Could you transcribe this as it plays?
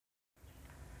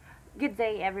Good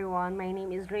day, everyone. My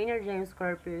name is Rainer James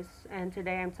Corpus, and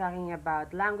today I'm talking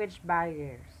about language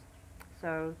barriers.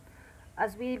 So,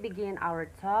 as we begin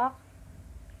our talk,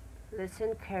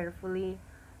 listen carefully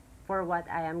for what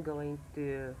I am going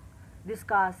to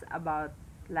discuss about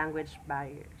language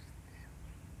barriers.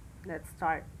 Let's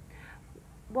start.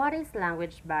 What is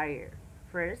language barrier?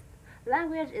 First,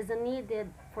 language is needed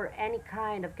for any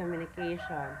kind of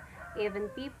communication. Even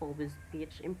people with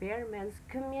speech impairments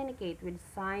communicate with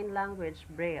sign language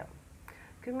braille.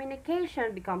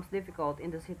 Communication becomes difficult in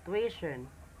the situation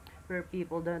where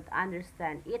people don't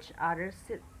understand each other's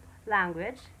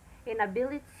language.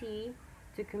 Inability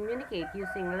to communicate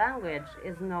using language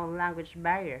is known language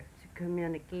barrier to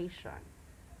communication.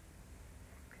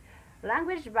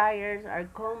 Language barriers are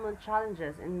common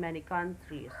challenges in many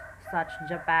countries, such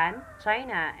Japan,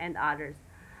 China, and others,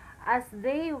 as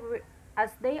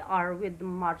they are with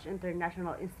much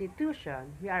international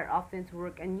institution. We are often to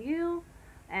work on new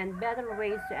and better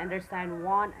ways to understand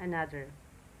one another.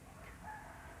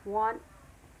 One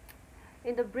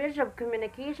in the bridge of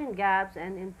communication gaps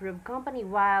and improve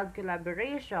company-wide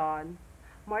collaboration.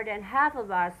 More than half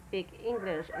of us speak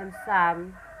English and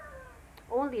some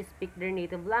only speak their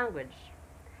native language.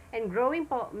 And growing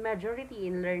majority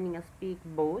in learning to speak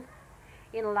both.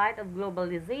 In light of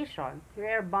globalization, we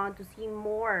are bound to see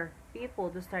more people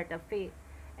to start a faith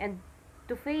and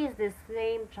to face these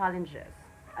same challenges.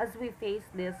 As we face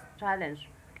this challenge,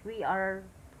 we are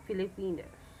Filipinos.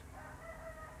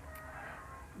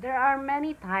 There are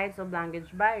many types of language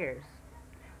barriers.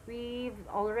 We've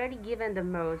already given the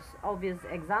most obvious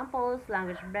examples,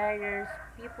 language barriers,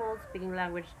 people speaking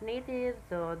language native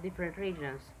to different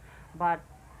regions. But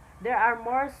there are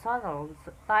more subtle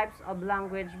types of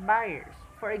language barriers.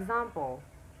 For example,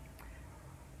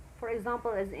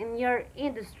 as in your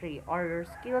industry or your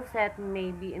skill set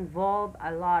may be involve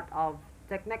a lot of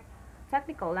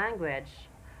technical language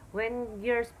when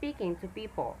you're speaking to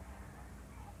people.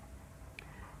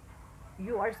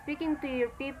 You are speaking to your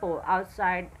people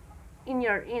outside in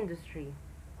your industry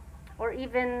or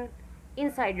even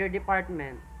inside your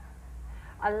department.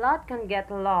 A lot can get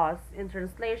lost in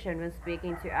translation when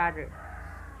speaking to others.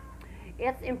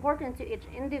 It's important to each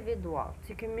individual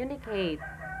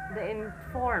the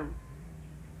inform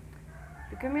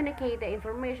to communicate the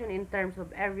information in terms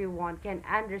of everyone can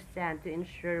understand to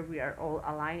ensure we are all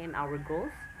aligned in our goals.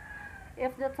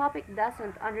 If the topic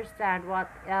doesn't understand what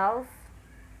else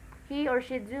he or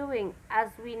she doing as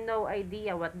we no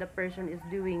idea what the person is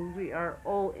doing, we are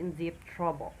all in deep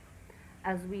trouble.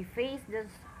 As we face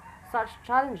such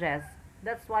challenges,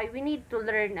 that's why we need to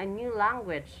learn a new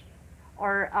language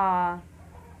or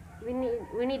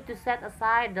we need to set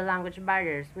aside the language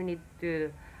barriers. We need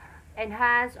to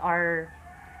enhance or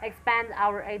expand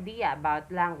our idea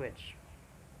about language.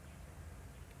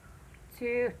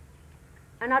 To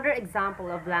another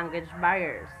example of language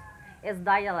barriers is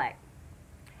dialect.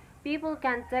 People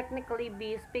can technically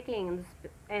be speaking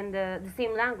in the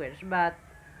same language, but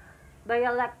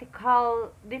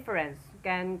dialectical difference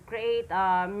can create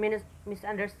a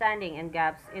misunderstanding and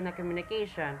gaps in a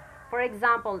communication. For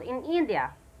example, in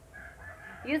India,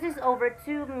 uses over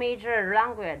two major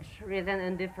language written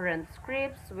in different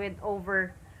scripts with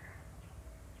over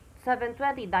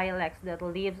 720 dialects that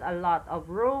leaves a lot of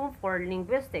room for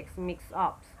linguistics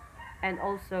mix-ups. And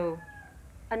also,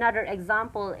 another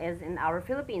example is in our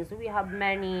Philippines, we have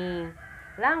many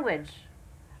language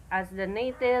as the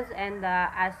natives and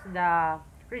as the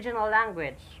regional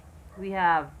language. We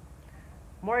have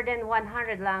more than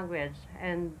 100 language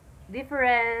and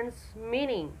different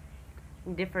meaning,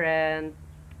 different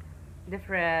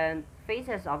different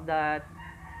phases of the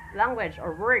language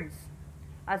or words.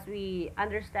 As we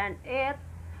understand it,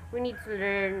 we need to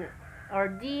learn or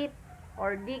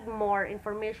dig more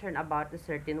information about a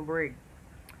certain word.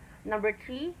 Number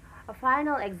three, a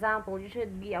final example you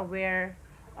should be aware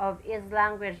of is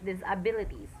language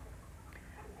disabilities.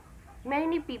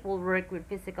 Many people work with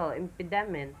physical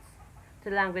impediments to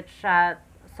language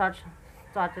such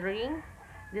stuttering,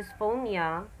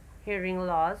 dysphonia, hearing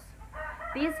loss.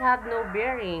 These have no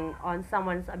bearing on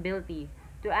someone's ability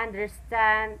to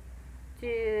understand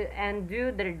to and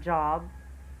do their job,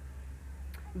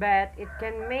 but it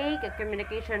can make a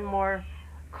communication more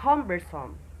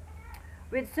cumbersome.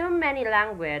 With so many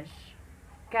language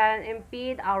can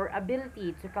impede our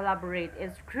ability to collaborate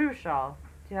is crucial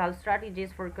to have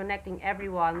strategies for connecting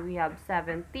everyone. We have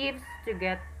 7 tips to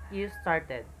get you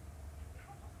started.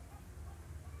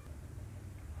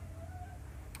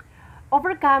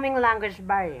 Overcoming language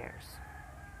barriers.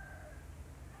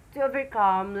 To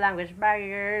overcome language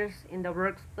barriers in the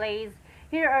workplace,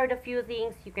 here are the few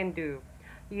things you can do.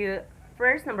 You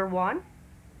First, number one,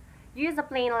 use a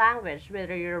plain language,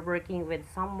 whether you're working with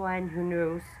someone who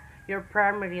knows your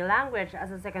primary language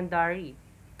as a secondary,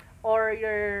 or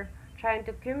you're trying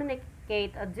to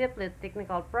communicate a deeply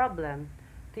technical problem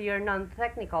to your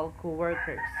non-technical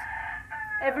coworkers.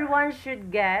 Everyone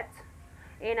should get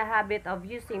in a habit of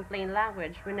using plain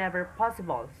language whenever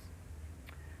possible.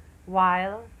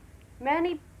 While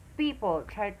many people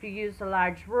try to use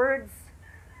large words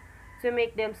to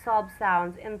make themselves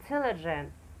sound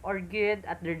intelligent or good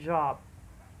at their job,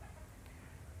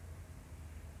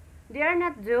 they are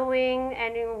not doing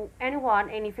anyone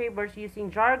any favors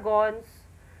using jargons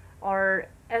or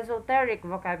esoteric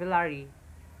vocabulary.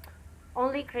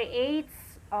 Only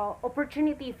creates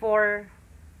opportunity for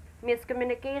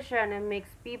miscommunication and makes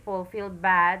people feel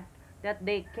bad that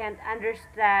they can't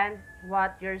understand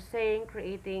what you're saying,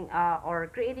 creating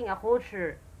a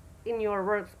culture in your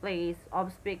workplace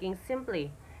of speaking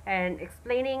simply and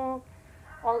explaining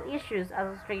all issues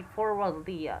as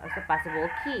straightforwardly as a possible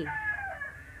key.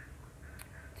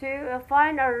 To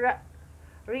find a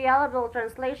reliable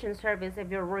translation service if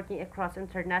you're working across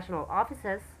international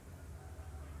offices,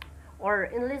 or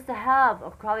enlist the help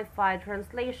of qualified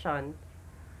translation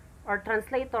or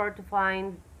translator to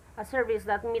find a service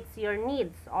that meets your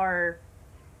needs or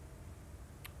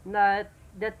that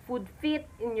would fit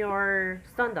in your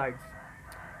standards.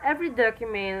 Every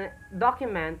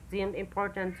document deemed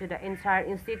important to the entire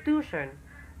institution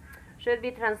should be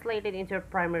translated into your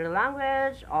primary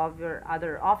language of your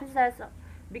other offices.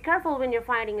 Be careful when you're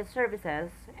finding services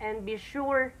and be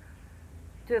sure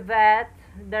to vet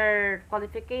their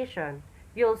qualification.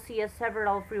 You'll see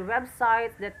several free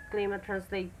websites that claim to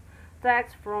translate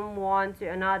text from one to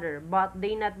another, but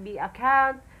they not be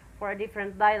account for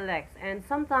different dialects, and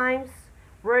sometimes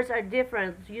words are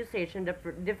different usage in the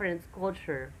different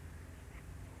culture.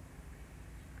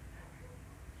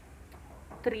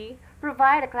 3.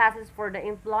 Provide classes for the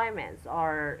employments,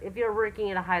 or if you're working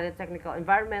in a highly technical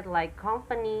environment like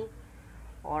company,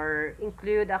 or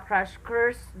include a crash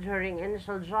course during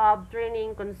initial job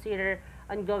training. Consider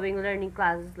ongoing learning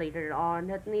classes later on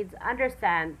that needs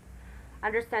understand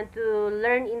to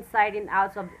learn inside and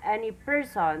outs of any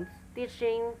person's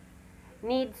teaching,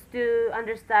 needs to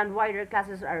understand why their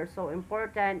classes are so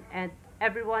important, and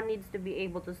everyone needs to be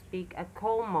able to speak a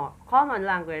common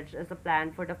language as a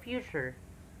plan for the future.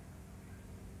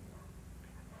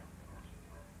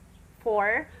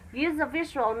 4. Use the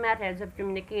visual methods of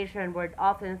communication. Words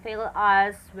often fail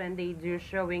us when they do.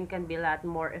 Showing can be a lot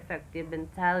more effective than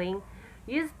telling.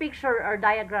 Use picture or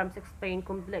diagrams explain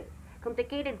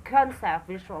complicated concepts.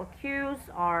 Visual cues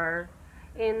are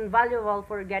invaluable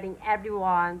for getting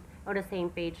everyone on the same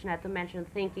page, not to mention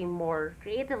thinking more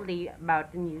creatively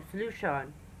about the new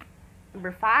solution.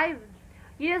 Number 5.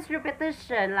 Use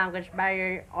repetition, language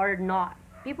barrier or not.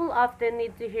 People often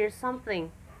need to hear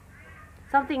something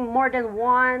more than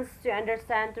once to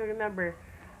understand to remember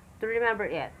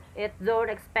it. It don't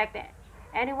expect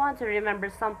anyone to remember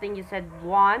something you said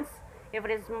once. If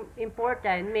it is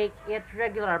important, make it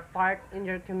regular part in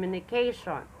your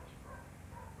communication.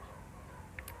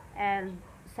 And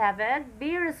 7,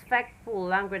 be respectful,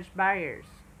 language barriers.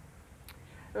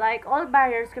 Like all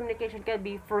barriers, communication can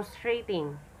be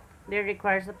frustrating. They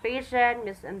requires a patient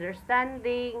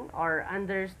misunderstanding or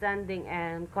understanding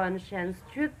and conscious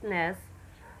truthfulness.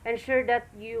 Ensure that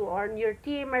you or your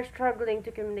team are struggling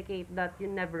to communicate, that you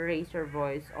never raise your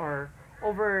voice or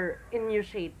over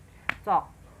initiate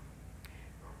talk.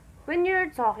 When you're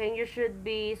talking, you should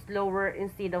be slower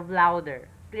instead of louder,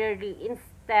 clearly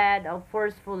instead of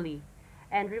forcefully.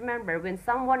 And remember, when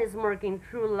someone is working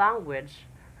through language,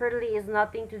 hardly is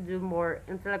nothing to do more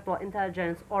intellectual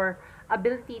intelligence or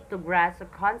ability to grasp a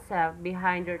concept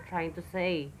behind you're trying to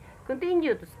say.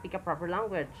 Continue to speak a proper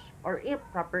language or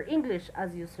proper English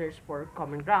as you search for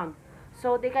common ground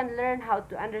so they can learn how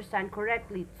to understand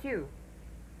correctly too.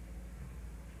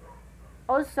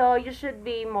 Also, you should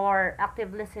be more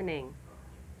active listening.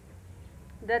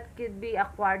 That could be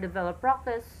acquired developed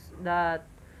practice that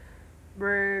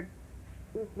word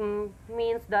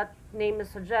means that name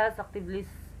suggests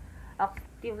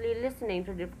actively listening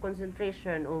to the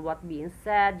concentration on what being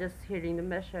said, just hearing the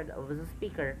message of the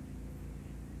speaker.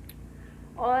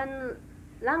 On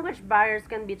language barriers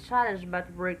can be challenged, but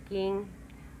working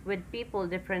with people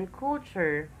different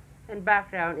culture and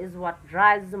background is what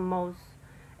drives the most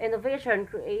innovation,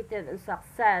 creative, and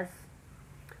success.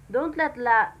 Don't let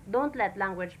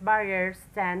language barriers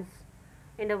stand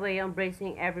in the way of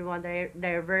embracing everyone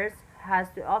diverse has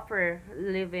to offer.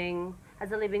 Living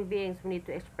as a living beings, we need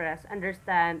to express,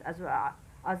 understand as well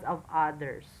as of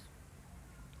others.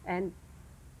 And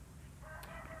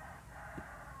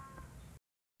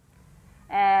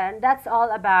And that's all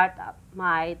about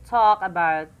my talk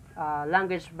about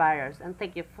language barriers. And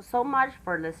thank you so much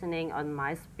for listening on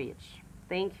my speech.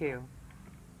 Thank you.